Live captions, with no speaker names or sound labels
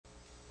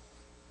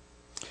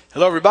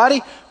Hello,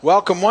 everybody.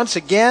 Welcome once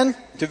again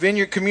to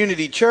Vineyard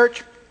Community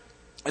Church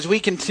as we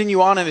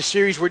continue on in a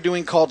series we're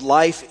doing called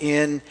Life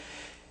in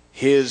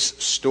His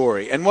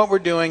Story. And what we're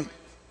doing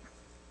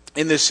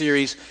in this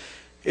series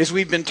is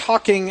we've been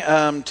talking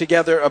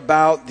together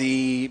about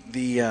the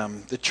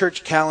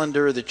church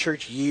calendar, the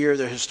church year,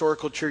 the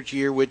historical church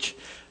year, which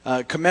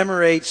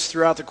commemorates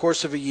throughout the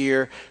course of a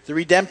year the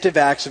redemptive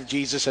acts of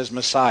Jesus as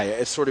Messiah.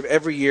 It's sort of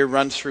every year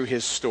runs through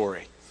his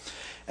story.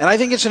 And I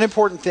think it's an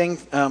important thing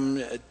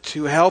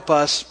to help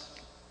us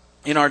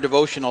in our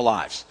devotional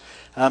lives.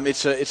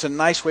 It's a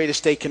nice way to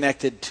stay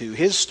connected to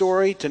his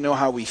story, to know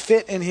how we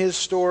fit in his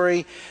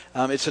story.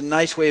 It's a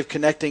nice way of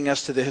connecting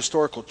us to the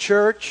historical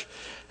church,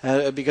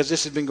 because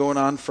this has been going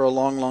on for a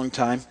long, long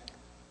time.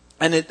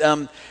 And it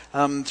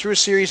through a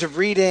series of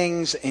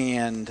readings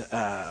and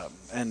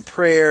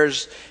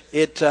prayers,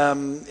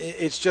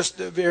 it's just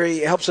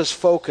it helps us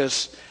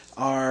focus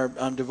our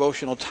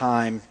devotional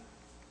time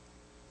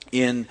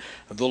in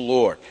the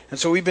Lord. And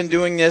so we've been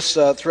doing this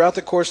throughout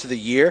the course of the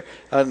year.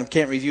 I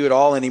can't review it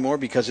all anymore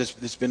because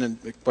it's been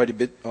quite a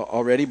bit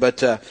already,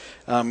 but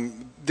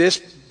this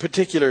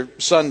particular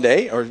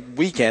Sunday or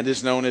weekend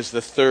is known as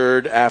the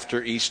third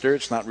after Easter.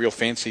 It's not real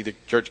fancy, the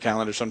church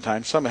calendar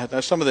sometimes. Some of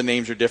the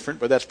names are different,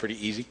 but that's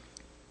pretty easy.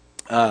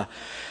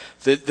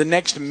 The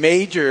next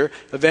major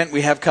event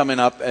we have coming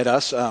up at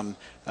us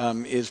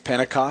is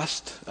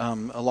Pentecost.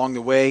 Along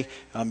the way,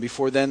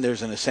 before then,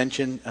 there's an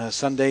Ascension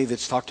Sunday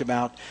that's talked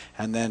about,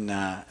 and then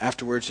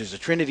afterwards there's a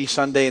Trinity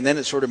Sunday, and then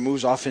it sort of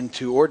moves off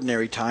into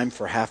ordinary time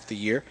for half the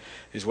year,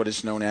 is what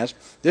it's known as.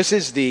 This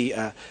is the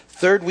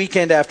third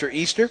weekend after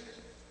Easter.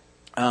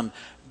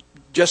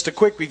 Just a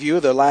quick review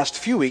of the last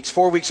few weeks.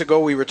 4 weeks ago,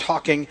 we were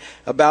talking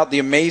about the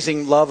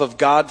amazing love of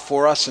God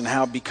for us and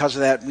how because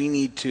of that we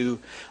need to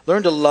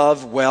learn to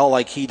love well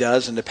like he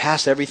does and to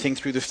pass everything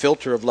through the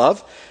filter of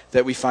love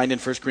that we find in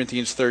 1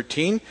 Corinthians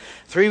 13.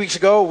 3 weeks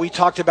ago, we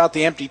talked about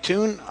the empty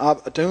tomb.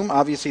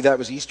 Obviously, that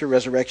was Easter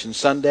Resurrection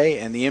Sunday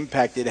and the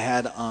impact it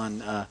had on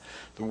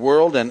the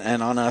world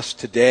and on us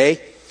today.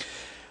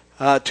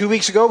 2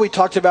 weeks ago, we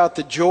talked about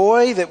the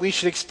joy that we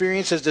should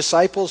experience as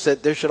disciples,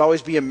 that there should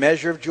always be a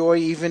measure of joy,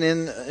 even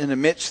in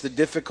amidst the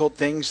difficult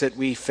things that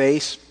we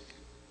face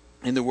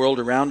in the world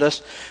around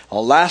us.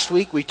 Last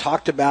week, we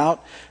talked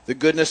about the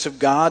goodness of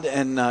God,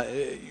 and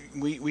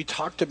we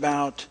talked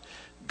about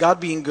God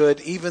being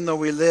good, even though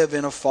we live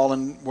in a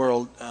fallen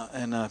world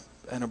and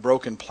a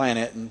broken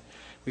planet. And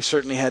we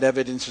certainly had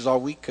evidences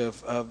all week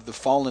of the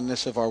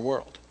fallenness of our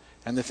world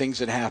and the things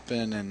that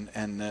happen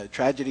and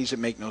tragedies that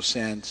make no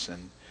sense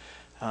and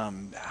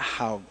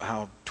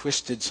how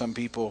twisted some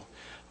people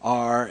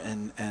are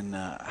and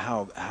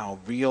how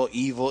real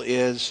evil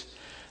is.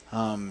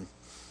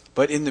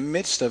 But in the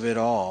midst of it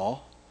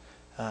all,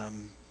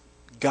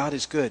 God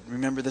is good.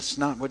 Remember, that's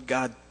not what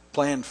God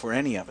planned for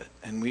any of it.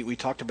 And we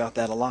talked about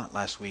that a lot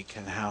last week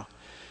and how,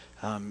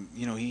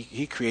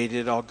 he created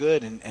it all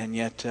good. And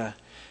yet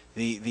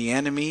the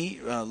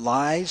enemy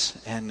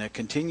lies and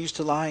continues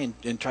to lie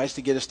and tries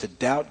to get us to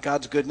doubt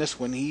God's goodness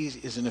when he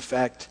is in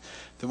effect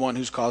the one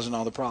who's causing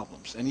all the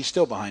problems. And he's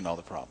still behind all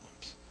the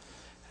problems.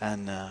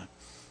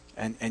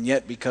 And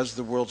yet, because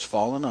the world's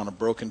fallen on a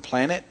broken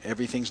planet,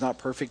 everything's not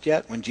perfect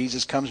yet. When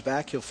Jesus comes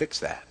back, he'll fix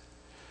that.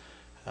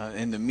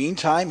 In the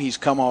meantime, he's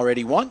come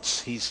already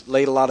once. He's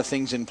laid a lot of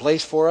things in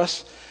place for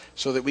us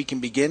so that we can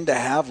begin to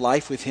have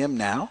life with him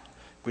now,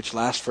 which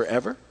lasts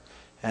forever.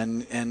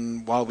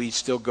 And while we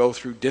still go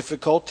through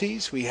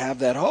difficulties, we have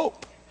that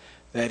hope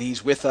that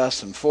he's with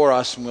us and for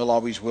us and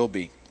always will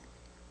be.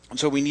 And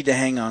so we need to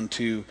hang on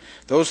to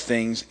those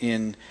things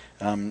in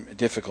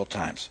difficult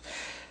times.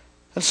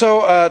 And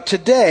so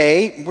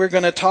today we're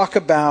going to talk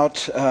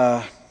about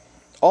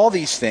all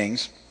these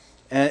things.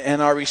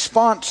 And our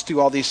response to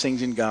all these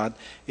things in God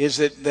is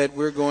that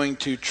we're going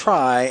to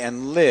try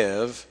and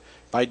live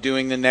by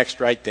doing the next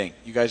right thing.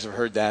 You guys have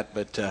heard that,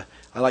 but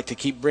I like to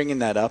keep bringing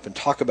that up and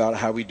talk about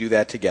how we do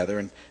that together.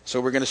 And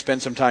so we're going to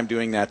spend some time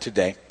doing that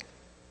today.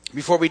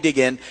 Before we dig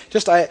in,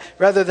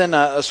 rather than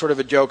a sort of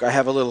a joke, I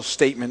have a little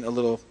statement, a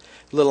little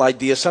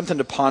idea, something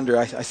to ponder.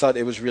 I thought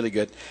it was really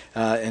good,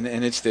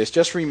 and it's this.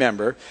 Just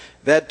remember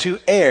that to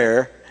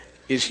err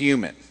is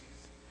human.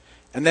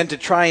 And then to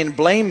try and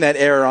blame that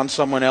error on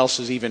someone else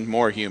is even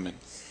more human.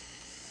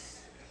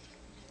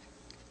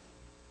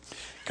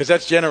 Because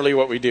that's generally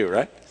what we do,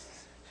 right?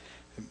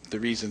 The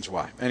reasons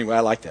why. Anyway, I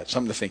like that.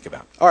 Something to think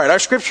about. All right, our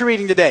scripture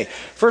reading today.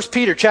 1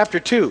 Peter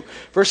chapter 2,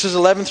 verses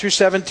 11 through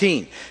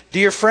 17.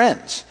 Dear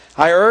friends,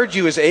 I urge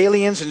you as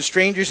aliens and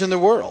strangers in the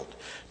world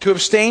to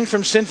abstain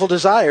from sinful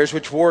desires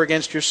which war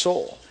against your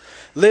soul.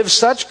 Live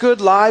such good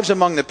lives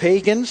among the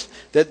pagans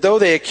that though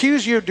they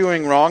accuse you of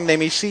doing wrong, they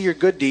may see your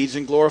good deeds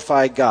and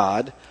glorify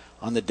God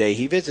on the day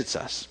he visits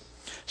us.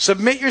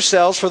 Submit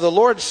yourselves for the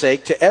Lord's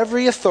sake to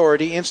every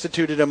authority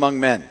instituted among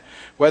men,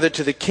 whether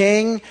to the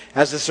king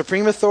as the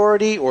supreme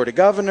authority or to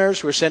governors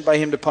who are sent by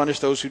him to punish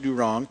those who do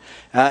wrong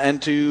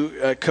and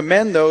to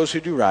commend those who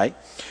do right.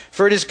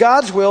 For it is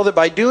God's will that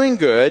by doing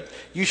good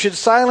you should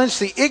silence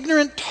the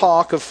ignorant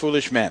talk of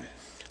foolish men.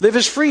 Live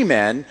as free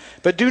men,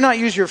 but do not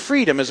use your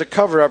freedom as a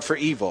cover-up for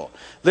evil.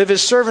 Live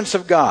as servants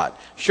of God.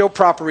 Show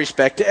proper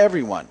respect to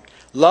everyone.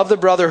 Love the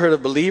brotherhood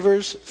of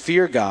believers.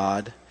 Fear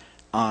God.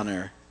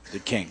 Honor the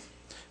king.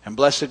 And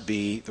blessed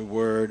be the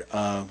word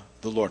of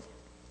the Lord.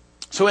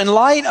 So in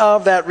light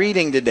of that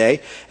reading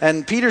today,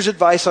 and Peter's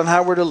advice on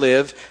how we're to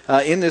live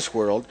in this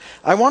world,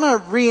 I want to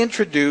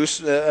reintroduce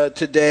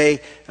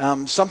today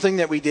something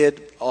that we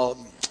did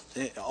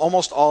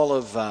almost all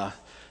of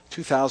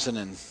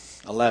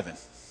 2011.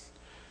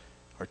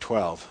 Or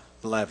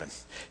 11.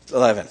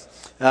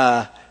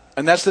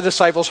 And that's the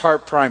Disciples'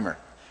 Heart Primer,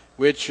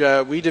 which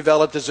we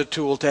developed as a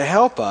tool to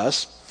help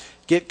us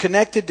get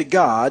connected to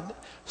God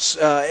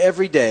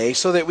every day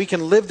so that we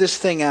can live this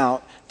thing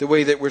out the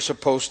way that we're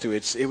supposed to.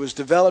 It was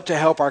developed to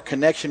help our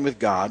connection with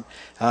God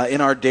in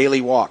our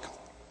daily walk.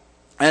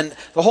 And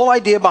the whole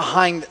idea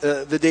behind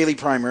the Daily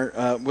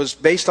Primer was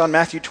based on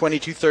Matthew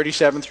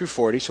 22:37 through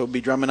 40, so we'll be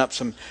drumming up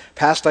some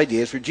past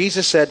ideas, where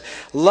Jesus said,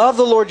 love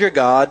the Lord your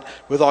God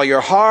with all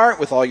your heart,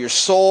 with all your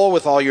soul,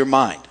 with all your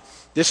mind.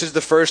 This is the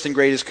first and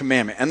greatest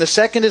commandment. And the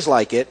second is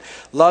like it,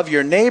 love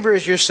your neighbor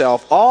as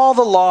yourself. All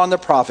the law and the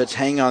prophets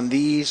hang on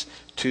these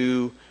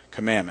two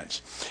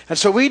commandments. And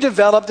so we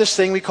developed this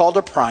thing we called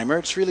a primer.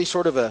 It's really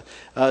sort of a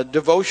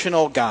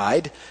devotional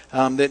guide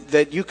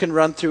that you can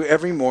run through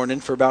every morning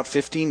for about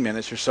 15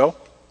 minutes or so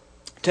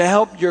to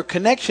help your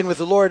connection with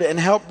the Lord and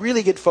help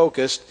really get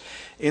focused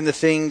in the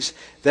things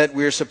that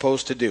we're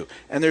supposed to do.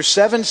 And there's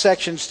 7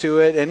 sections to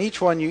it, and each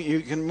one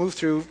you can move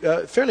through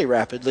fairly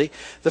rapidly.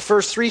 The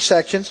first 3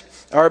 sections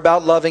are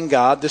about loving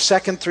God. The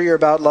second 3 are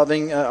about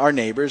loving our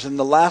neighbors, and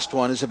the last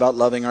one is about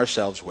loving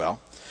ourselves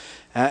well.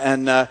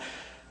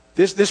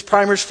 This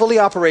primer is fully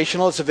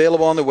operational. It's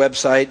available on the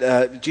website,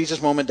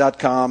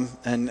 jesusmoment.com,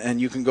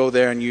 and you can go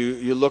there and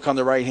you look on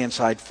the right-hand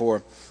side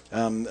for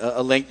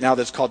a link now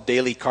that's called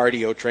Daily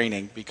Cardio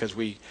Training, because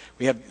we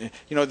have,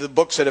 the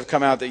books that have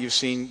come out that you've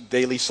seen,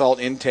 Daily Salt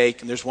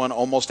Intake, and there's one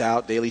almost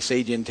out, Daily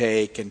Sage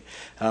Intake, and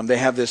they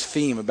have this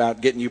theme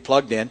about getting you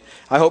plugged in.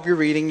 I hope you're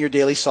reading your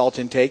Daily Salt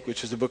Intake,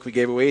 which is the book we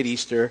gave away at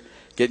Easter,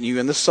 getting you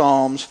in the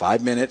Psalms,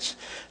 5 minutes.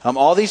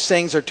 All these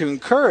things are to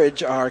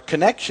encourage our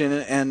connection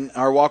and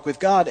our walk with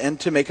God and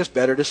to make us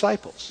better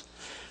disciples.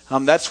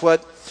 That's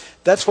what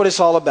it's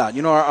all about.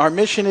 Our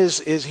mission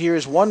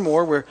is one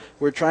more.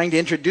 We're trying to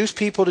introduce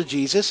people to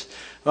Jesus,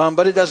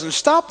 but it doesn't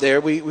stop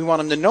there. We want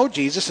them to know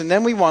Jesus, and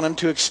then we want them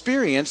to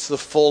experience the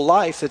full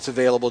life that's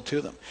available to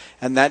them.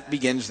 And that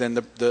begins then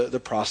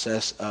the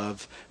process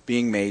of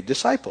being made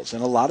disciples.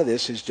 And a lot of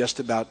this is just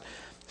about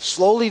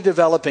slowly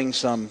developing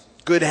some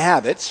good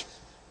habits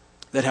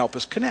that help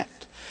us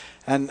connect.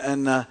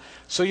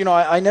 So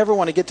I never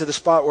want to get to the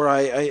spot where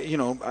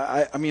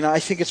I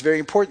think it's very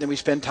important that we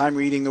spend time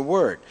reading the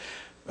Word.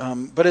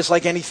 But it's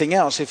like anything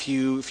else. If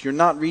you're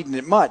not reading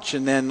it much,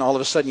 and then all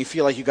of a sudden you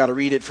feel like you got to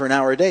read it for an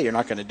hour a day, you're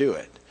not going to do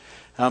it.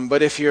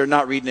 But if you're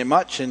not reading it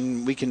much,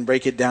 and we can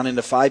break it down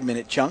into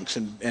 5-minute chunks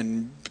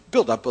and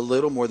build up a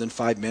little more than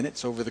 5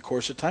 minutes over the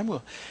course of time,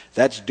 well,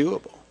 that's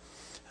doable.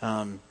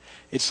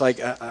 It's like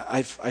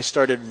I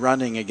started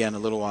running again a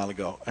little while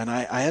ago, and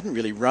I hadn't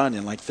really run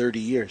in like 30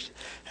 years.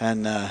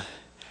 And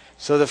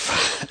so the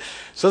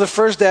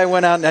first day I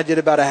went out and I did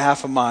about a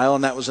half a mile,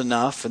 and that was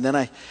enough. And then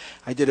I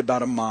did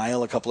about a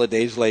mile a couple of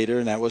days later,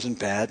 and that wasn't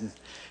bad.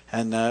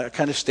 And I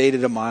kind of stayed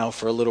at a mile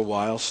for a little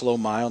while, slow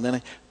mile. And then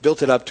I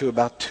built it up to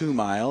about 2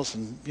 miles,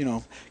 and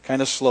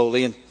kind of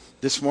slowly. And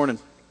this morning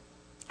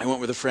I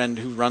went with a friend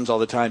who runs all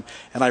the time,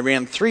 and I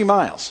ran 3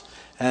 miles,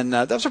 and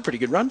that was a pretty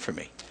good run for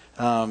me.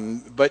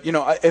 But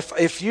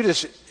if you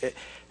just,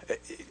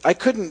 I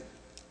couldn't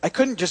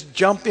just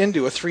jump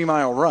into a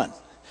 3-mile run,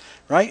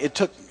 right? It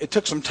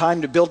took some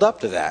time to build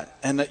up to that,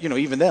 and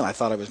even then I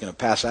thought I was going to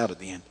pass out at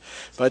the end.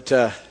 But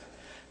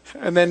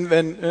and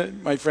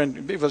then my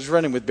friend was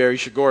running with Barry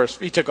Shigoris.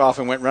 He took off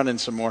and went running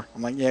some more.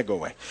 I'm like, yeah, go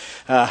away.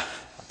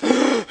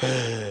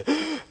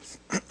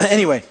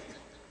 Anyway.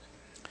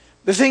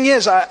 The thing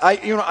is,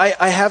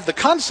 I have the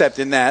concept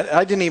in that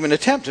I didn't even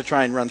attempt to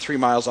try and run 3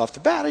 miles off the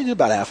bat. I did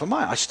about half a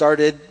mile. I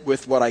started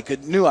with what I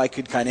knew I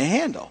could kind of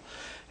handle,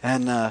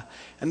 and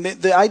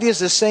the idea is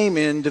the same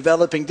in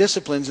developing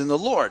disciplines in the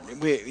Lord.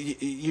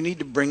 You need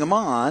to bring them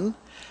on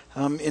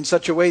in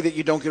such a way that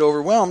you don't get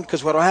overwhelmed,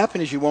 because what will happen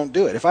is you won't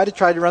do it. If I'd have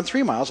tried to run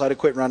 3 miles, I'd have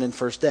quit running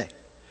first day.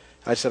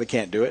 I said I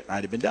can't do it, and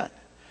I'd have been done.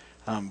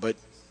 But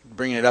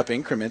bringing it up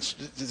increments,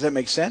 does that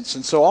make sense?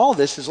 And so all of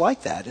this is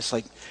like that. It's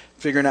like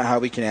figuring out how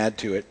we can add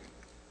to it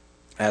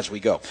as we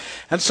go.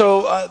 And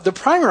so the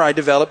primer I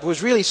developed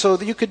was really so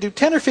that you could do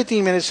 10 or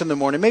 15 minutes in the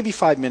morning, maybe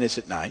 5 minutes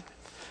at night,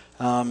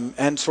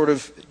 and sort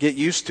of get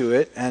used to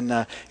it.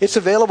 And it's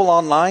available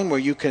online where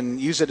you can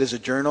use it as a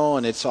journal,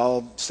 and it's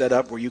all set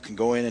up where you can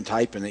go in and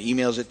type, and it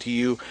emails it to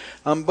you.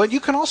 But you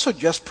can also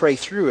just pray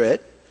through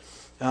it.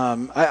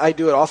 I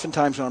do it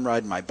oftentimes when I'm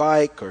riding my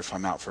bike, or if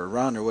I'm out for a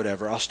run or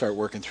whatever. I'll start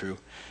working through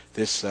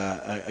this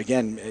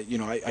again.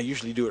 I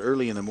usually do it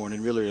early in the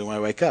morning, really early when I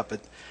wake up, but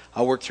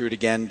I'll work through it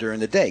again during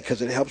the day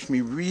because it helps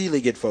me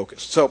really get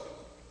focused. So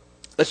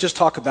let's just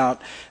talk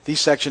about these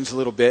sections a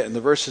little bit and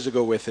the verses that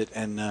go with it,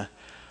 and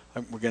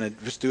We're going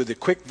to just do the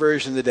quick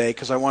version today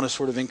because I want to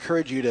sort of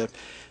encourage you to,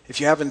 if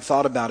you haven't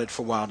thought about it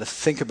for a while, to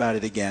think about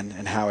it again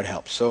and how it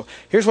helps. So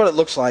here's what it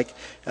looks like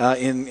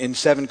in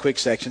 7 quick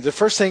sections. The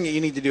first thing that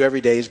you need to do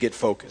every day is get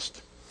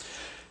focused.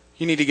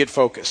 You need to get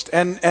focused.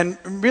 And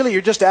really,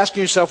 you're just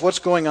asking yourself, what's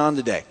going on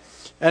today?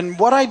 And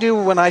what I do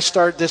when I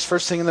start this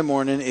first thing in the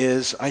morning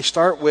is I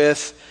start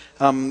with,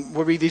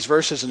 we'll read these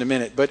verses in a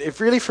minute, but if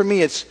really for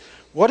me it's,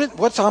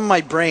 what's on my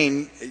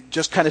brain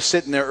just kind of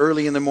sitting there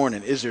early in the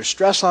morning? Is there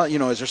stress on,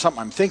 is there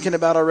something I'm thinking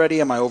about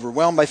already? Am I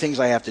overwhelmed by things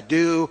I have to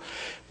do?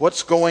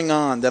 What's going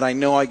on that I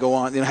know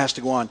it has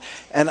to go on?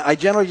 And I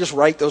generally just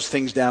write those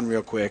things down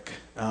real quick,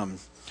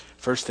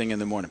 first thing in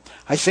the morning.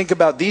 I think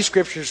about these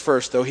scriptures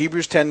first, though.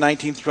 Hebrews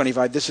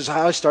 10:19-25. This is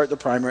how I start the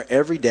primer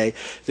every day.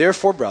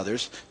 Therefore,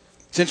 brothers,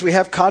 since we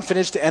have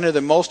confidence to enter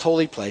the most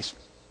holy place,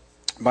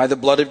 by the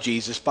blood of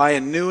Jesus, by a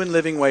new and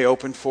living way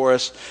opened for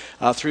us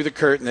through the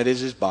curtain that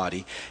is his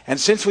body. And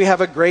since we have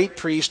a great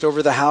priest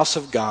over the house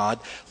of God,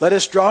 let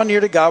us draw near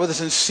to God with a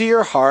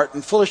sincere heart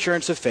and full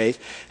assurance of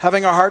faith,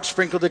 having our hearts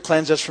sprinkled to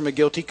cleanse us from a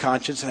guilty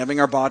conscience and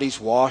having our bodies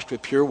washed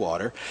with pure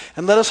water.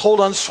 And let us hold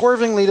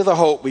unswervingly to the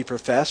hope we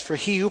profess, for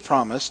he who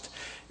promised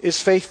is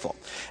faithful.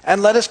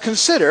 And let us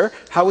consider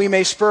how we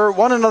may spur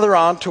one another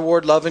on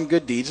toward love and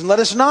good deeds. And let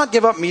us not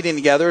give up meeting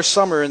together, as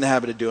some are in the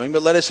habit of doing,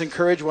 but let us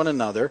encourage one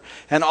another,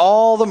 and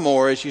all the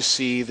more as you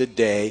see the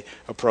day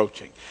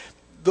approaching.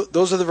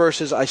 Those are the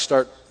verses I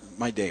start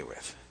my day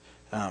with.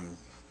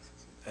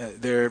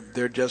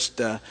 They're just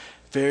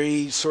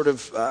very sort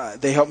of,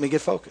 they help me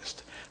get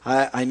focused.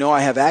 I know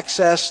I have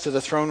access to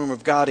the throne room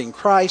of God in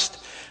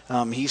Christ.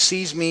 He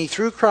sees me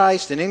through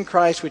Christ and in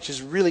Christ, which is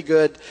really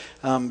good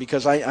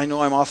because I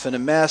know I'm often a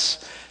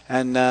mess,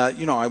 and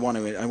I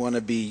want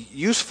to be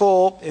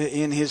useful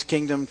in His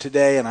kingdom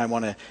today, and I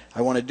want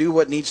to do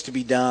what needs to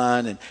be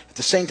done, and at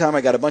the same time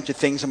I got a bunch of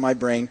things in my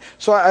brain,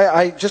 so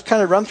I just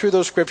kind of run through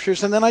those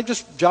scriptures, and then I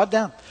just jot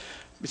down.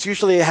 It's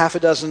usually a half a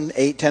dozen,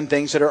 8, 10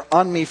 things that are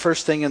on me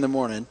first thing in the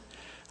morning,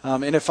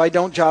 and if I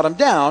don't jot them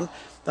down.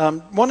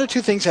 One or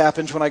two things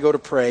happens when I go to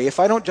pray.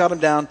 If I don't jot them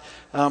down,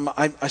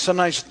 I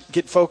sometimes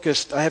get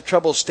focused. I have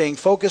trouble staying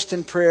focused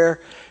in prayer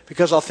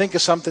because I'll think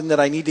of something that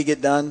I need to get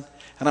done,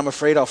 and I'm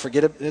afraid I'll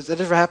forget it. Has that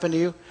ever happened to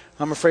you?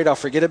 I'm afraid I'll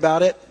forget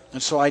about it,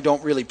 and so I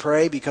don't really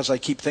pray because I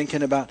keep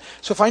thinking about it.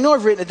 So if I know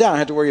I've written it down, I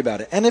have to worry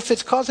about it. And if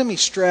it's causing me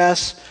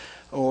stress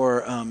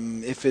or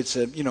if it's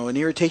an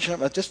irritation,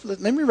 just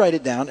let me write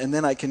it down, and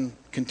then I can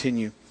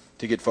continue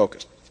to get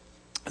focused.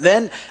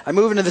 Then I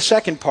move into the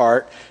second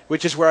part,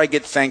 which is where I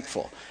get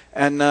thankful.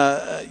 And,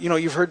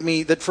 you've heard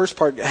me, that first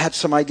part had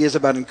some ideas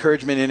about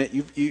encouragement in it.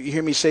 You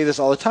hear me say this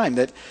all the time,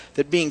 that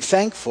being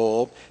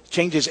thankful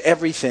changes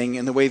everything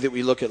in the way that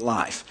we look at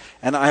life.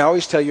 And I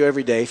always tell you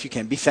every day, if you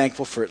can, be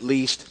thankful for at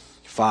least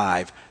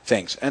 5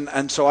 things.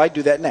 And so I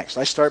do that next.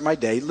 I start my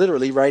day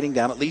literally writing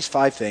down at least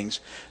 5 things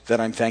that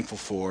I'm thankful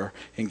for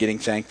and getting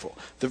thankful.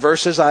 The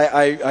verses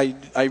I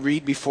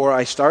read before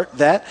I start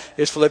that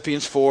is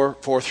Philippians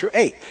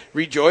 4:4-8.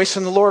 Rejoice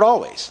in the Lord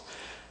always.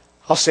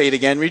 I'll say it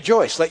again,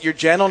 rejoice. Let your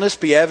gentleness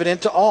be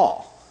evident to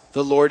all.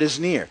 The Lord is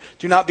near.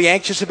 Do not be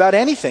anxious about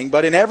anything,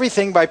 but in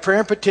everything by prayer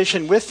and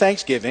petition with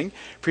thanksgiving,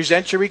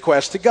 present your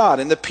requests to God.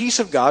 And the peace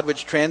of God,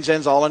 which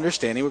transcends all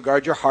understanding, will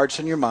guard your hearts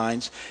and your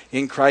minds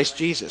in Christ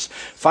Jesus.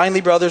 Finally,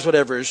 brothers,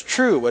 whatever is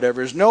true,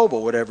 whatever is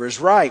noble, whatever is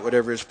right,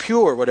 whatever is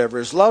pure, whatever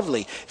is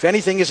lovely, if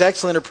anything is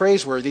excellent or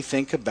praiseworthy,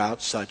 think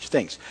about such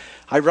things.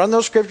 I run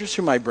those scriptures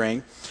through my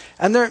brain,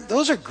 and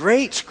those are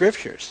great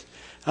scriptures.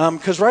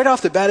 Because right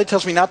off the bat, it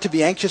tells me not to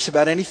be anxious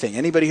about anything.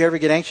 Anybody here ever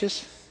get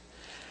anxious?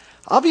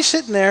 I'll be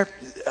sitting there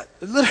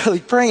literally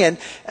praying,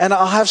 and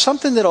I'll have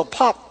something that'll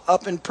pop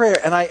up in prayer,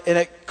 and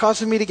it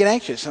causes me to get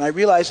anxious, and I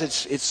realize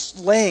it's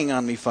laying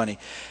on me funny.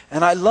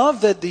 And I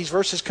love that these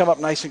verses come up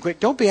nice and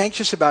quick. Don't be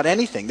anxious about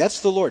anything.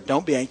 That's the Lord.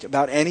 Don't be anxious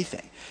about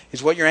anything.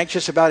 Is what you're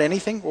anxious about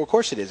anything? Well, of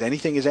course it is.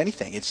 Anything is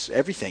anything. It's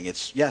everything.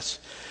 It's yes.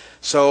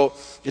 So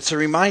it's a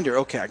reminder,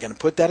 okay, I'm going to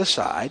put that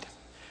aside.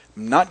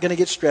 I'm not going to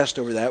get stressed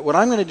over that. What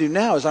I'm going to do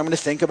now is I'm going to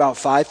think about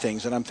 5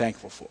 things that I'm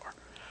thankful for.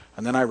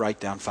 And then I write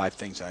down 5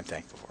 things that I'm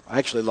thankful for. I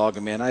actually log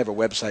them in. I have a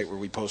website where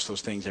we post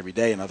those things every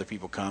day and other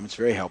people come. It's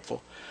very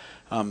helpful.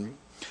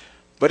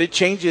 But it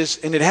changes,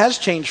 and it has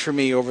changed for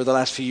me over the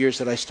last few years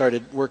that I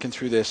started working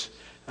through this,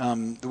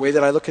 the way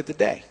that I look at the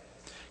day.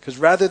 Because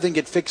rather than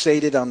get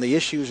fixated on the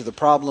issues or the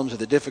problems or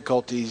the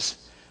difficulties,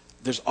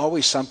 there's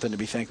always something to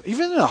be thankful for.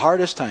 Even in the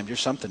hardest times, there's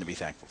something to be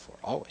thankful for,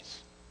 always.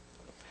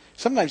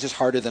 Sometimes it's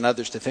harder than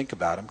others to think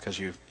about them because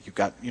you've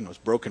got, it's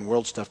broken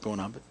world stuff going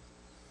on,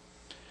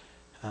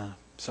 but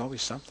it's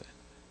always something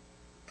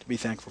to be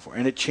thankful for.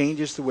 And it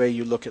changes the way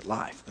you look at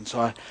life. And so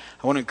I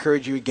want to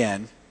encourage you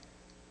again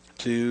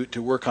to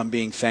work on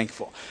being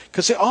thankful.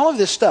 Because all of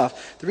this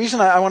stuff, the reason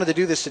I wanted to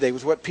do this today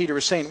was what Peter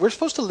was saying. We're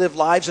supposed to live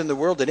lives in the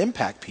world that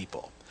impact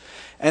people.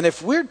 And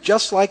if we're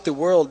just like the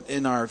world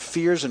in our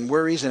fears and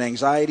worries and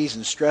anxieties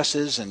and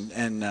stresses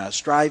and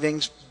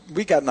strivings,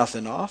 we got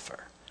nothing to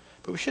offer.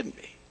 But we shouldn't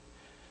be.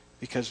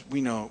 Because we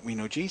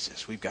know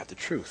Jesus. We've got the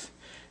truth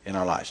in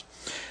our lives.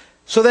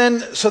 So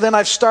then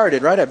I've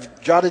started, right?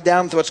 I've jotted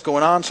down what's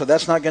going on, so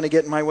that's not going to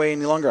get in my way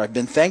any longer. I've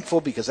been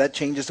thankful because that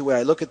changes the way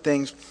I look at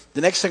things.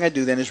 The next thing I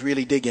do then is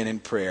really dig in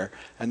prayer.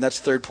 And that's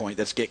the third point,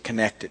 that's get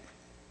connected.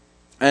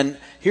 And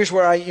here's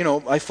where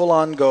I full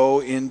on go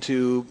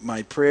into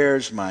my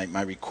prayers,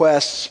 my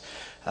requests,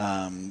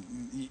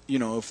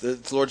 if the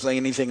Lord's laying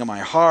anything on my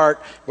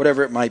heart,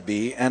 whatever it might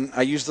be, and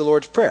I use the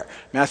Lord's Prayer.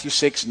 Matthew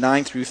 6,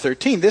 9 through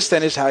 13. This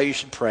then is how you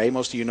should pray.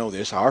 Most of you know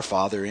this. Our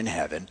Father in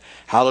heaven,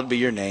 hallowed be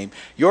your name.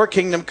 Your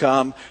kingdom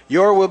come,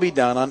 your will be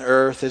done on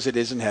earth as it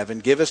is in heaven.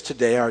 Give us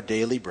today our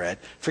daily bread.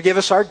 Forgive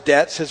us our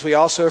debts as we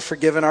also have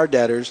forgiven our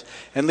debtors.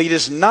 And lead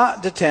us not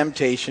into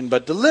temptation,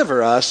 but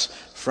deliver us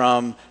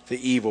from the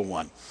evil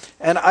one.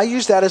 And I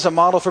use that as a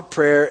model for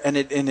prayer, and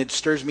it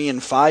stirs me in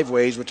 5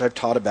 ways, which I've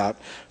taught about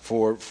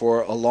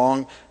for a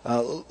long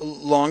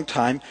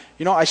time.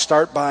 I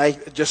start by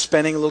just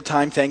spending a little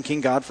time thanking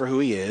God for who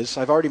He is.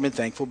 I've already been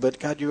thankful, but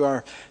God,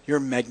 you're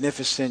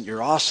magnificent,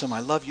 you're awesome.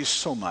 I love you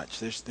so much.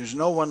 There's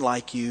no one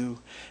like you,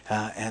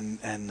 and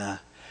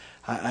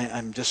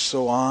I'm just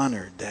so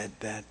honored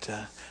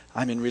that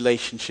I'm in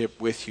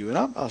relationship with you. And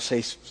I'll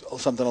say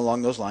something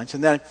along those lines,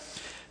 and then.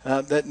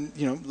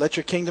 Let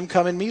your kingdom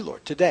come in me,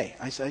 Lord, today.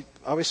 I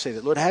always say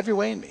that, Lord, have your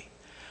way in me.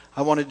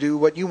 I want to do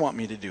what you want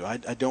me to do. I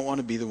don't want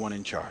to be the one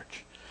in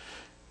charge.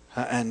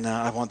 And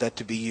I want that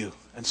to be you.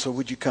 And so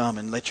would you come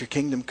and let your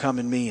kingdom come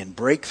in me and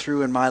break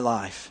through in my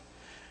life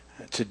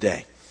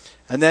today.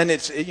 And then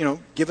it's,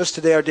 give us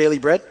today our daily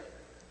bread.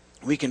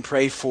 We can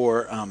pray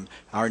for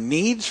our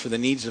needs, for the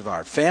needs of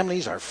our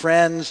families, our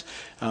friends.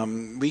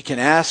 We can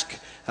ask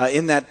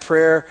in that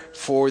prayer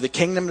for the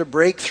kingdom to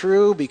break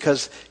through,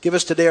 because give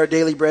us today our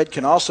daily bread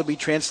can also be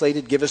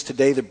translated, give us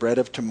today the bread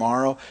of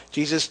tomorrow.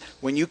 Jesus,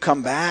 when you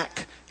come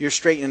back, you're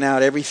straightening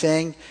out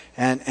everything.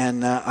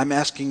 And I'm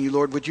asking you,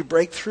 Lord, would you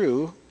break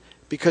through?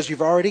 Because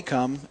you've already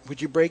come,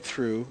 would you break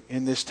through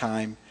in this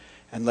time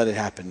and let it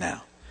happen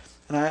now?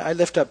 And I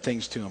lift up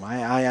things to him.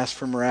 I ask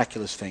for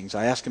miraculous things.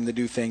 I ask him to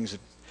do things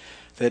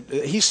that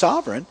he's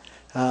sovereign,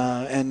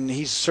 and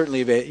he's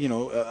certainly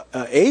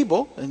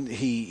able, and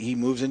he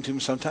moves into him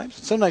sometimes.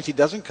 Sometimes he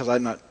doesn't, because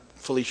I'm not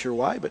fully sure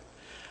why, but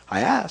I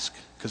ask,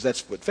 because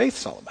that's what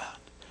faith's all about.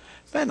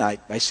 And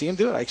I see him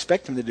do it. I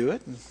expect him to do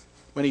it. And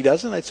when he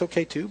doesn't, it's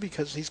okay too,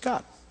 because he's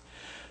God.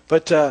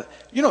 But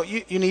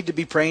you need to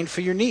be praying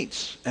for your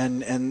needs,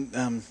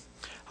 and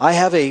I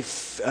have a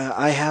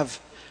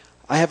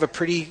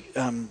pretty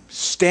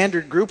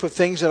standard group of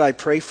things that I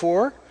pray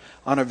for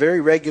on a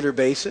very regular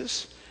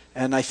basis.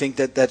 And I think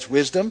that's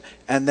wisdom.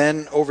 And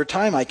then over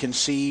time, I can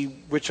see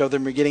which of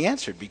them are getting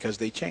answered, because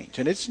they change.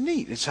 And it's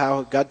neat. It's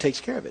how God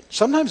takes care of it.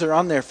 Sometimes they're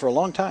on there for a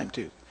long time,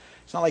 too.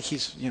 It's not like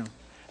he's,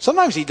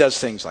 sometimes he does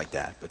things like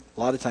that. But a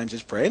lot of times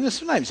it's prayer. And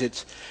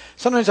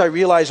sometimes I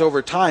realize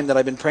over time that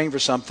I've been praying for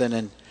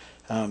something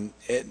and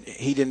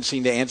he didn't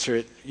seem to answer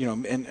it,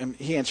 and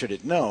he answered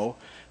it no.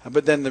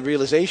 But then the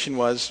realization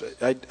was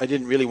I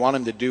didn't really want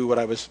him to do what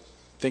I was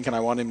thinking I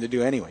want him to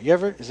do anyway.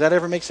 Does that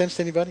ever make sense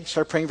to anybody?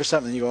 Start praying for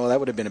something and you go, that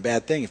would have been a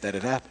bad thing if that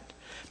had happened.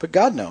 But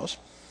God knows.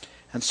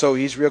 And so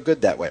he's real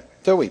good that way.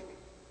 So we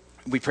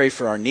pray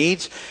for our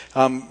needs.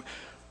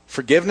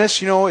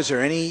 Forgiveness, is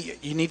there any,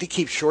 you need to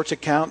keep short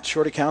accounts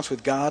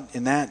with God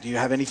in that? Do you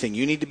have anything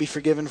you need to be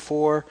forgiven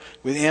for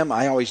with him?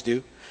 I always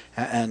do.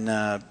 And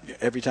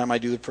every time I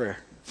do the prayer,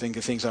 think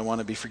of things I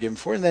want to be forgiven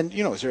for. And then,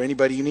 is there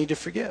anybody you need to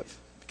forgive?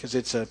 Because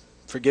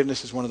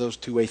forgiveness is one of those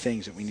two-way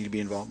things that we need to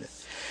be involved in.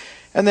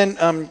 And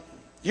then,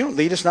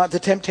 lead us not to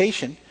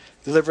temptation.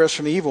 Deliver us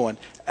from the evil one.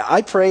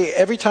 I pray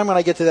every time when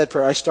I get to that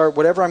prayer, I start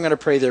whatever I'm going to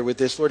pray there with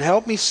this. Lord,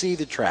 help me see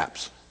the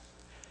traps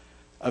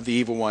of the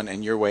evil one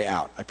and your way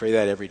out. I pray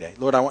that every day.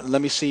 Lord,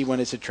 let me see when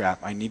it's a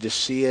trap. I need to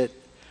see it.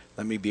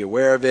 Let me be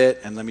aware of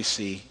it. And let me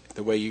see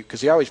the way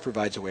because he always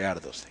provides a way out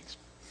of those things.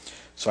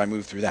 So I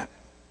move through that.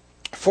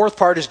 Fourth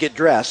part is get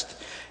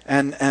dressed.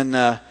 And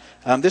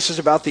this is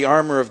about the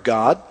armor of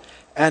God.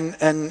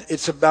 And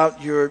it's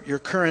about your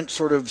current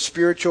sort of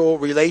spiritual,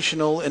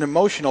 relational, and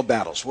emotional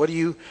battles. What do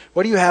you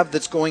have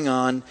that's going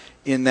on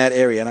in that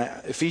area?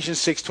 And Ephesians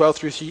 6:12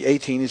 through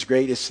 18 is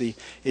great.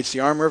 It's the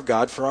armor of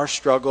God. For our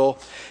struggle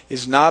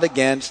is not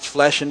against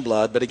flesh and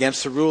blood, but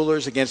against the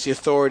rulers, against the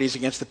authorities,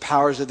 against the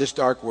powers of this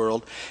dark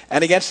world,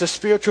 and against the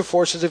spiritual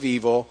forces of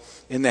evil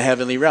in the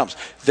heavenly realms.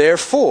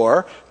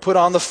 Therefore, put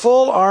on the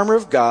full armor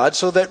of God,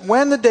 so that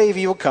when the day of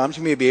evil comes,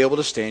 you may be able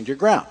to stand your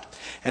ground.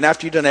 And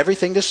after you've done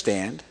everything to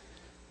stand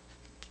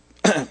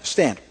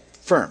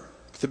firm,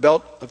 with the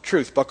belt of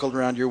truth buckled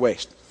around your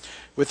waist,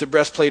 with the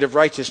breastplate of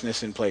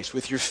righteousness in place,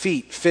 with your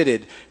feet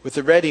fitted with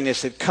the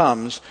readiness that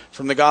comes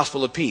from the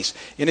gospel of peace.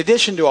 In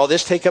addition to all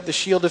this, take up the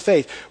shield of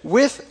faith,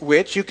 with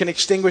which you can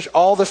extinguish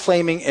all the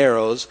flaming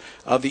arrows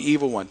of the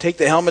evil one. Take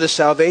the helmet of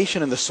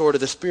salvation and the sword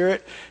of the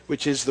Spirit,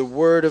 which is the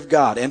word of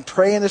God, and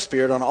pray in the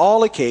Spirit on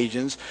all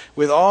occasions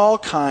with all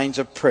kinds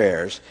of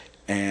prayers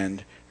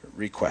and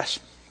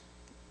requests.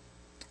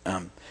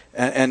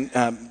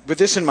 With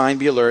this in mind,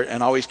 be alert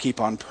and always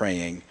keep on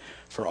praying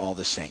for all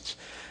the saints.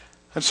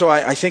 And so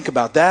I think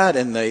about that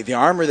and the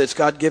armor that's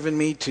God given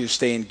me to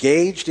stay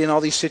engaged in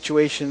all these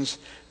situations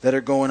that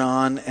are going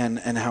on,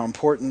 and how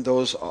important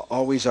those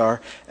always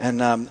are.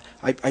 And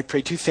I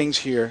pray two things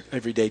here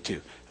every day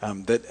too,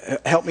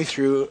 that help me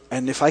through.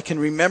 And if I can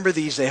remember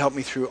these, they help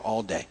me through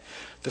all day.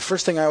 The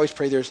first thing I always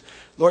pray there's,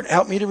 Lord,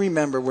 help me to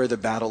remember where the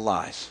battle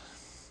lies.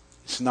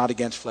 It's not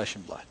against flesh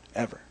and blood,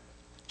 ever.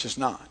 Just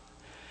not.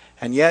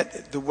 And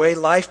yet, the way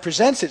life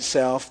presents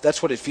itself,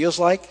 that's what it feels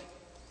like.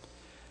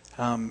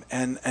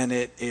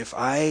 If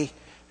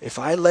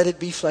I let it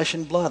be flesh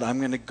and blood, I'm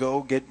going to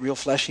go get real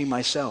fleshy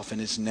myself,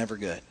 and it's never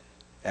good,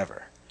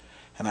 ever.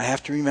 And I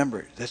have to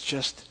remember,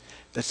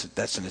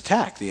 that's an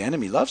attack. The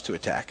enemy loves to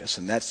attack us,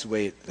 and that's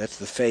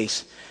the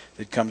face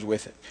that comes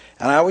with it.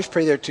 And I always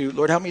pray there too,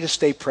 Lord, help me to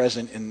stay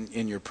present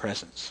in your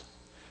presence.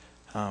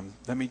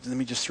 Let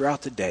me just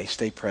throughout the day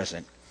stay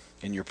present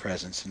in your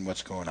presence and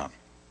what's going on.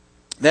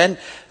 Then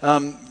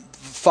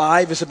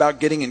 5 is about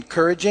getting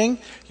encouraging.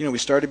 We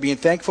started being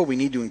thankful. We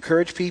need to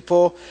encourage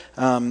people.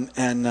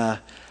 I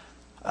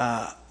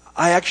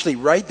actually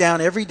write down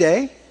every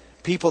day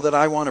people that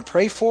I want to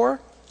pray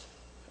for,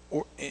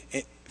 or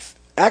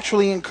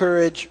actually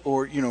encourage,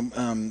 or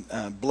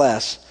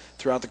bless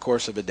throughout the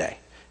course of a day.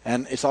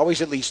 And it's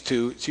always at least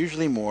 2. It's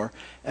usually more.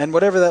 And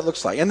whatever that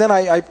looks like. And then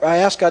I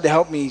ask God to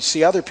help me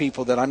see other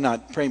people that I'm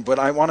not praying, but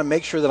I want to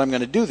make sure that I'm going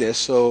to do this.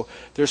 So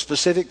there's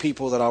specific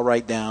people that I'll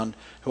write down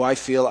who I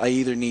feel I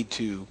either need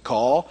to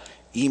call,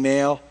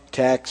 email,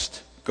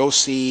 text, go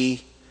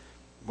see,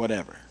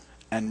 whatever.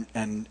 And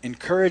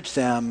encourage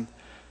them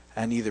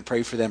and either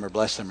pray for them or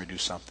bless them or do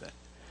something.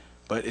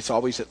 But it's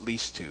always at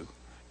least 2.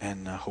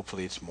 And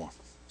hopefully it's more.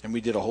 And we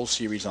did a whole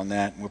series on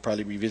that, and we'll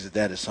probably revisit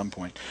that at some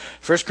point.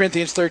 1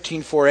 Corinthians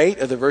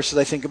 13:4-8 are the verses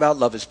I think about.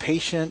 Love is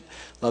patient.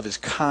 Love is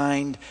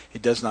kind.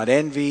 It does not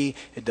envy.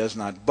 It does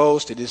not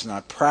boast. It is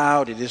not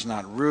proud. It is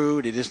not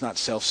rude. It is not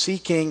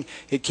self-seeking.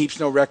 It keeps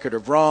no record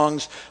of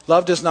wrongs.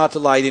 Love does not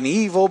delight in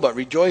evil, but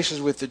rejoices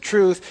with the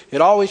truth.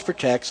 It always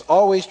protects,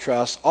 always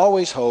trusts,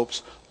 always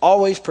hopes,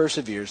 always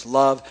perseveres.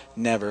 Love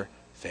never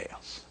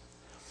fails.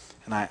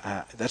 And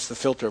that's the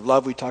filter of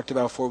love we talked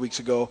about 4 weeks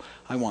ago.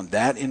 I want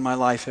that in my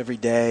life every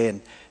day,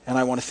 and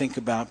I want to think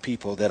about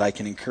people that I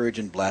can encourage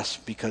and bless,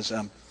 because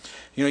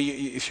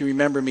if you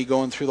remember me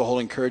going through the whole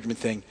encouragement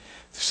thing,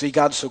 see,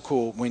 God's so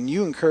cool. When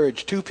you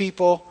encourage 2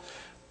 people,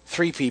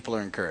 3 people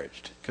are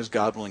encouraged, because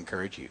God will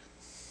encourage you,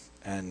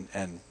 and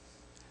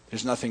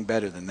there's nothing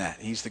better than that.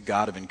 He's the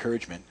God of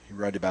encouragement. You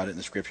write about it in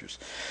the scriptures.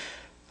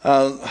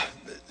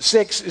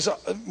 6 is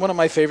one of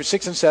my favorites.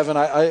 6 and 7.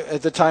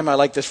 At the time, I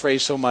liked this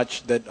phrase so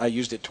much that I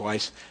used it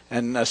twice.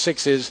 And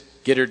 6 is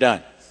get her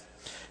done.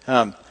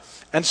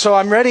 And so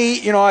I'm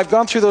ready. I've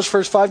gone through those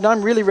first 5. Now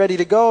I'm really ready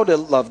to go to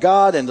love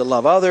God and to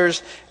love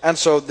others. And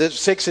so the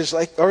 6 is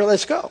like, all right,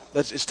 let's go.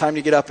 It's time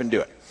to get up and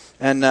do it.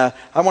 And I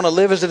want to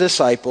live as a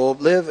disciple,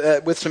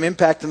 live with some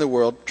impact in the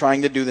world,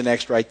 trying to do the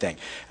next right thing.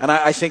 And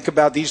I think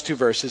about these 2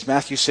 verses,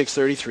 Matthew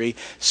 6:33.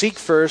 Seek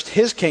first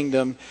his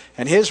kingdom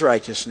and his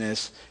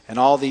righteousness, and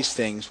all these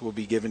things will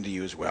be given to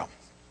you as well.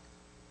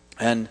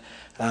 And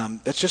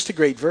that's just a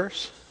great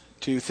verse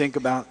to think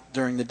about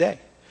during the day.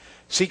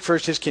 Seek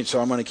first his kingdom. So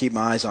I'm going to keep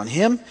my eyes on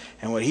him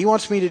and what he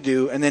wants me to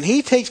do. And then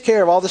he takes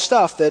care of all the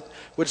stuff that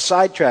would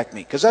sidetrack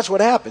me. Because that's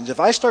what happens. If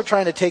I start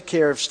trying to take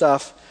care of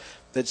stuff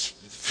that's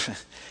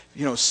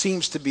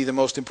seems to be the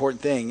most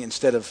important thing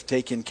instead of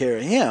taking care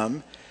of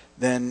him,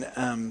 then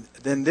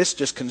this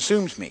just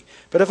consumes me.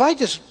 But if I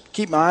just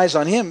keep my eyes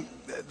on him,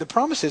 the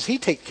promise is he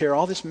takes care of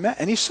all this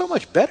and he's so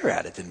much better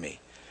at it than me.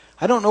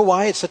 I don't know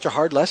why it's such a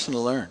hard lesson to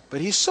learn, but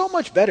he's so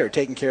much better at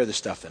taking care of the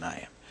stuff than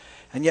I am.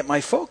 And yet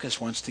my focus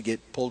wants to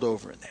get pulled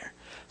over in there.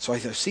 So I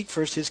seek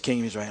first his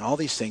kingdom, his right, and all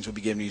these things will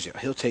be given to you.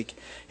 He'll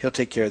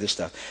take care of this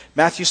stuff.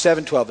 Matthew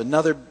 7:12,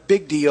 another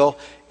big deal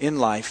in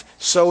life.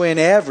 So in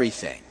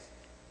everything,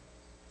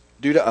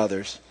 do to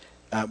others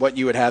what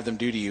you would have them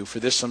do to you, for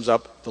this sums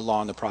up the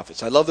law and the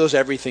prophets. I love those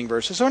everything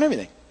verses. So in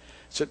everything.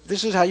 So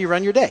this is how you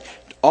run your day.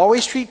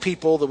 Always treat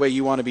people the way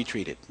you want to be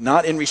treated.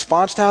 Not in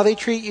response to how they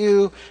treat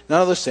you,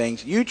 none of those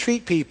things. You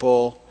treat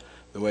people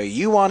the way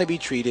you want to be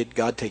treated.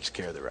 God takes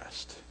care of the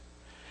rest.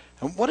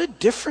 And what a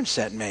difference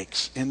that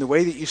makes in the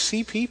way that you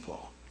see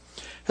people.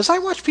 Because I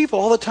watch people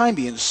all the time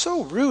being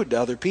so rude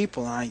to other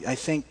people, and I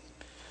think,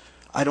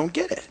 I don't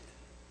get it.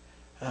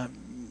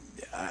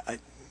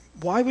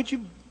 Why would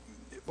you...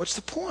 What's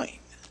the point?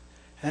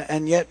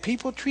 And yet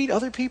people treat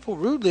other people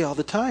rudely all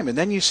the time. And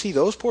then you see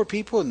those poor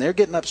people and they're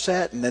getting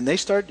upset. And then they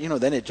start,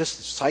 then it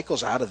just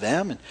cycles out of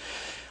them. And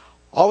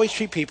always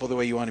treat people the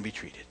way you want to be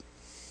treated.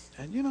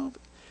 And,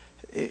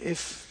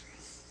 if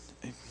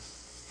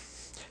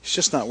it's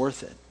just not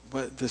worth it.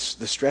 But the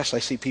stress I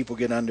see people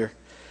get under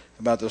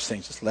about those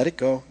things. Just let it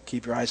go.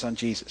 Keep your eyes on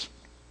Jesus.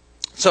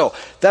 So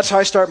that's how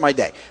I start my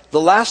day.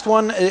 The last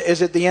one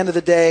is at the end of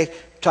the day.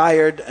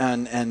 Tired,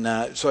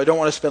 and so I don't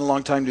want to spend a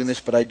long time doing this,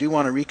 but I do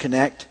want to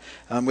reconnect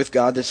with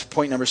God. That's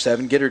point number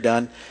 7, get her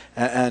done,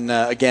 and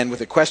again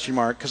with a question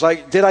mark, because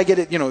did I get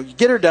it?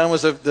 Get her done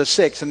was the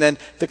 6, and then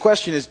the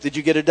question is, did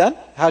you get it done?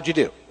 How'd you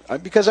do?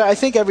 Because I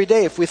think every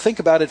day, if we think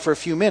about it for a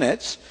few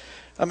minutes,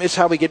 it's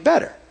how we get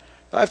better.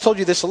 I've told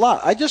you this a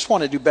lot. I just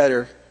want to do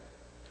better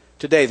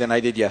today than I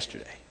did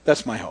yesterday.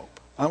 That's my hope.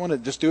 I want to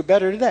just do it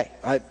better today.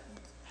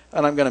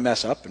 And I'm going to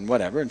mess up and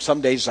whatever. And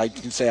some days I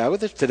can say,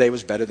 today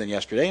was better than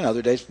yesterday, and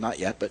other days not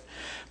yet,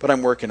 but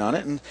I'm working on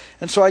it.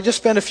 And so I just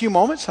spend a few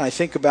moments and I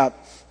think about,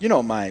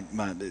 my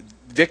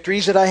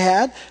victories that I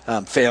had,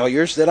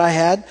 failures that I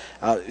had,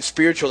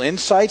 spiritual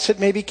insights that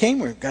maybe came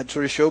where God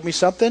sort of showed me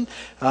something,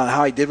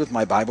 how I did with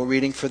my Bible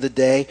reading for the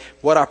day,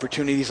 what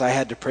opportunities I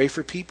had to pray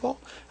for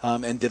people,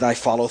 and did I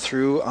follow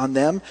through on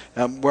them,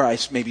 where I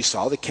maybe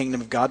saw the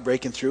kingdom of God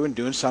breaking through and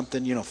doing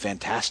something,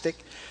 fantastic,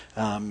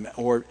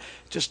 or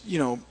just,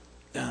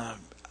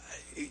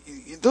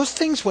 those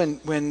things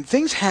when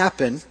things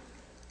happen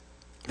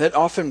that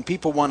often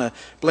people want to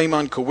blame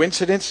on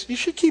coincidence, you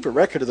should keep a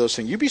record of those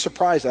things. You'd be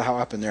surprised at how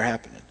often they're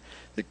happening.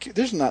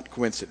 There's not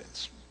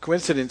coincidence.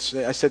 Coincidence,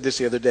 I said this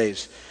the other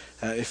days,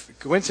 if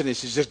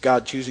coincidence is just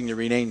God choosing to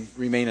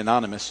remain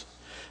anonymous,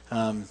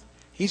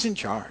 he's in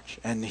charge.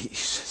 And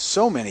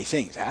so many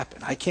things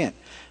happen.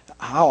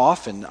 How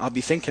often I'll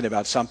be thinking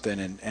about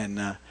something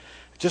and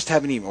just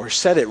haven't even, or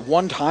said it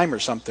one time or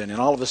something, and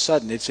all of a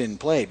sudden it's in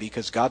play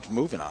because God's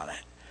moving on it.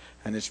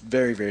 And it's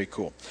very, very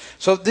cool.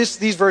 So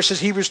these verses,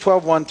 Hebrews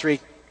 12, 1,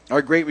 3,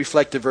 are great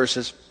reflective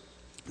verses.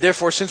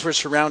 Therefore, since we're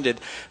surrounded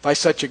by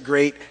such a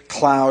great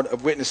cloud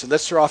of witnesses,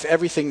 let's throw off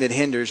everything that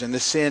hinders and the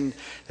sin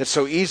that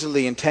so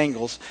easily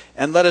entangles,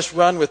 and let us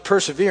run with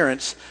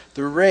perseverance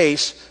the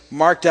race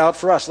marked out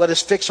for us. Let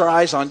us fix our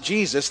eyes on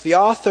Jesus, the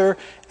author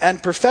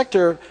and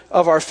perfecter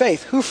of our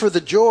faith, who for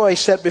the joy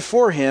set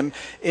before him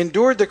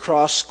endured the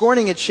cross,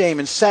 scorning its shame,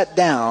 and sat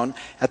down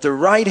at the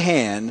right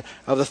hand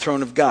of the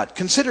throne of God.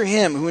 Consider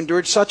him who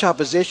endured such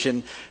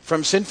opposition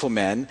from sinful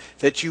men,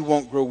 that you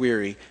won't grow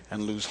weary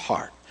and lose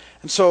heart.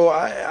 And so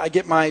I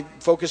get my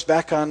focus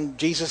back on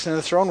Jesus in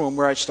the throne room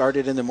where I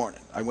started in the morning.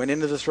 I went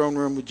into the throne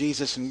room with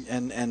Jesus,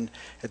 and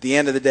at the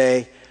end of the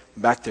day,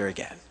 I'm back there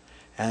again.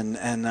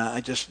 And I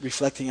just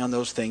reflecting on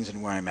those things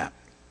and where I'm at.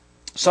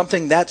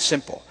 Something that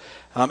simple.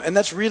 And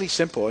that's really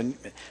simple. And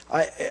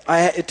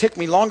it took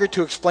me longer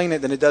to explain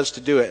it than it does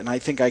to do it. And I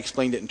think I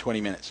explained it in 20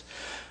 minutes.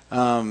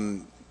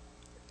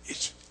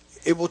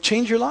 It will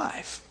change your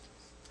life.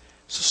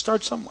 So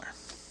start somewhere,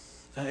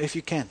 if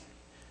you can.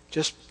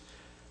 Just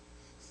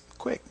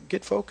quick,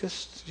 get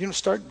focused.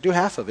 Do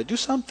half of it. Do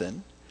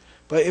something.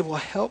 But it will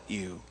help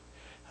you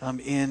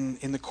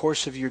in the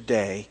course of your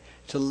day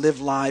to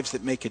live lives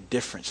that make a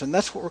difference. And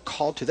that's what we're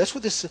called to. That's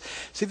what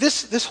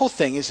this whole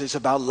thing is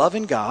about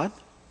loving God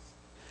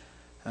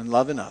and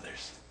loving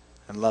others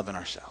and loving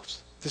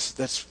ourselves.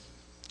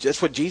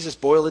 That's what Jesus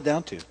boiled it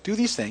down to. Do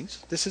these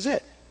things. This is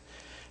it.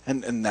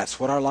 And that's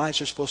what our lives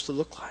are supposed to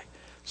look like.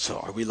 So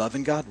are we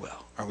loving God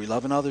well? Are we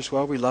loving others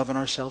well? Are we loving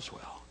ourselves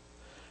well?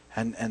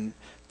 And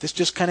this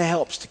just kind of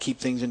helps to keep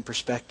things in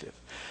perspective.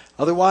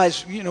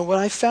 Otherwise, what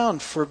I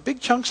found for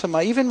big chunks of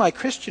even my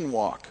Christian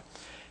walk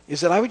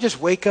is that I would just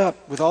wake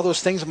up with all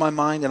those things in my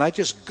mind and I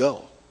just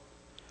go.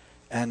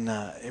 And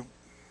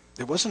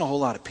there wasn't a whole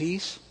lot of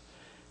peace.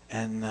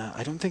 And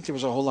I don't think there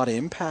was a whole lot of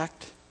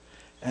impact.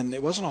 And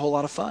it wasn't a whole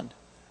lot of fun.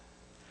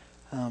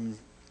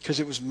 Because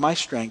it was my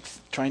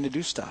strength trying to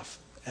do stuff.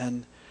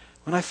 And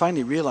when I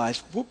finally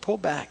realized, we'll pull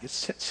back.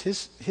 It's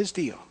his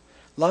deal.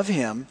 Love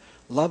him.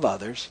 Love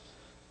others.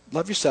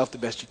 Love yourself the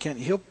best you can.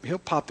 He'll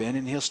pop in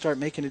and he'll start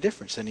making a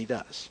difference, and he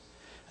does.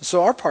 And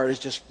so our part is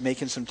just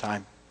making some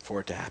time for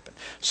it to happen.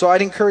 So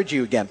I'd encourage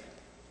you again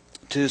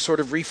to sort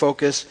of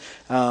refocus.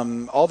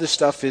 All this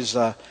stuff is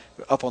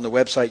up on the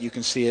website. You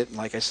can see it. And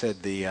like I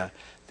said, the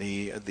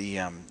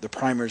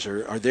primers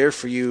are there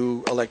for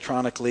you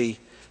electronically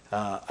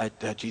at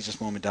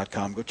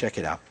jesusmoment.com. Go check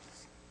it out.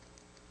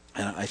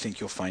 And I think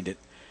you'll find it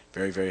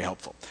very, very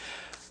helpful.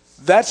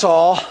 That's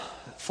all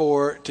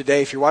for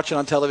today. If you're watching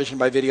on television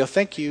by video,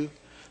 thank you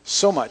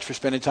so much for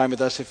spending time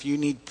with us. If you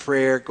need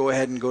prayer, go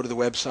ahead and go to the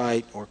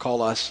website or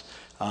call us.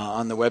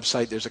 On the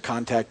website, there's a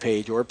contact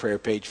page or a prayer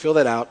page. Fill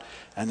that out,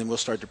 and then we'll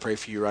start to pray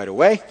for you right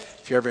away.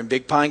 If you're ever in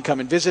Big Pine,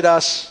 come and visit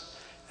us.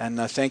 And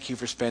thank you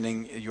for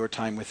spending your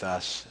time with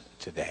us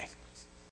today.